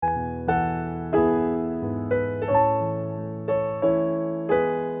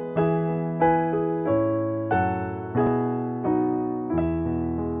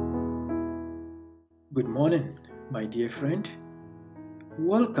morning, my dear friend.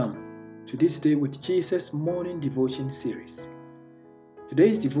 Welcome to this Day with Jesus morning devotion series.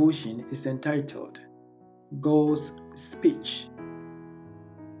 Today's devotion is entitled God's Speech.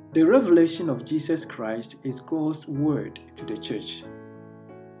 The revelation of Jesus Christ is God's word to the church.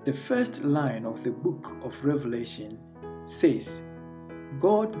 The first line of the book of Revelation says,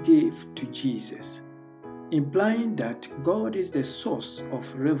 God gave to Jesus, implying that God is the source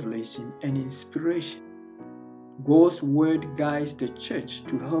of revelation and inspiration. God's word guides the church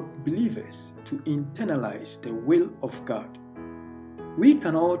to help believers to internalize the will of God. We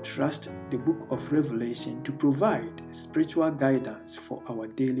can all trust the book of Revelation to provide spiritual guidance for our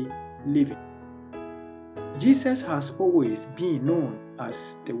daily living. Jesus has always been known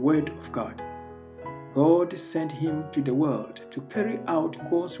as the Word of God. God sent him to the world to carry out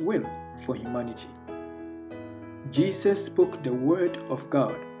God's will for humanity. Jesus spoke the Word of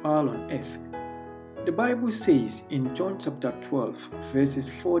God while on earth. The Bible says in John chapter 12, verses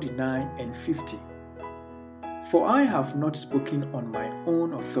 49 and 50, For I have not spoken on my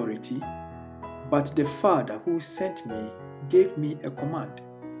own authority, but the Father who sent me gave me a command,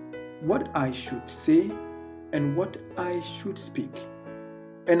 what I should say and what I should speak.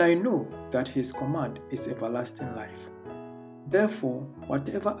 And I know that his command is everlasting life. Therefore,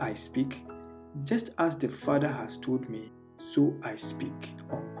 whatever I speak, just as the Father has told me, so I speak.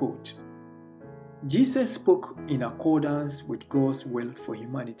 Unquote. Jesus spoke in accordance with God's will for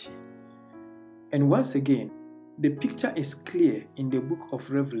humanity. And once again, the picture is clear in the book of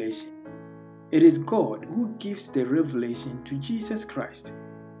Revelation. It is God who gives the revelation to Jesus Christ.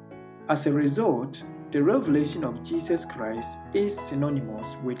 As a result, the revelation of Jesus Christ is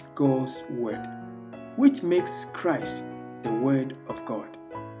synonymous with God's word, which makes Christ the Word of God.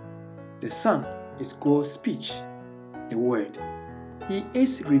 The Son is God's speech, the Word. He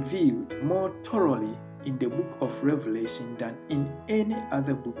is revealed more thoroughly in the book of Revelation than in any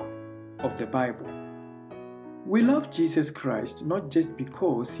other book of the Bible. We love Jesus Christ not just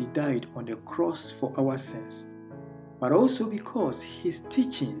because he died on the cross for our sins, but also because his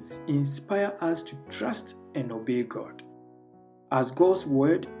teachings inspire us to trust and obey God. As God's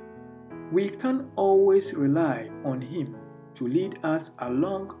word, we can always rely on him to lead us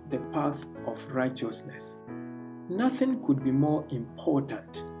along the path of righteousness. Nothing could be more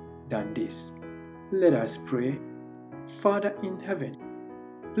important than this. Let us pray. Father in heaven,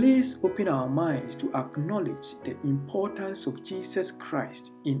 please open our minds to acknowledge the importance of Jesus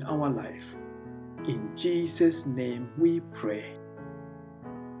Christ in our life. In Jesus' name we pray.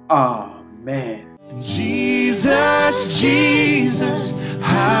 Amen. Jesus, Jesus,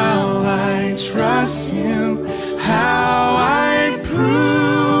 how I trust him, how I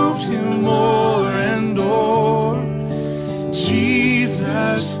proved him more and more.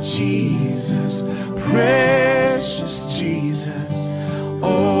 Jesus, Jesus, precious Jesus,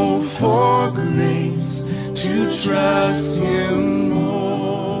 oh, for grace to trust him more.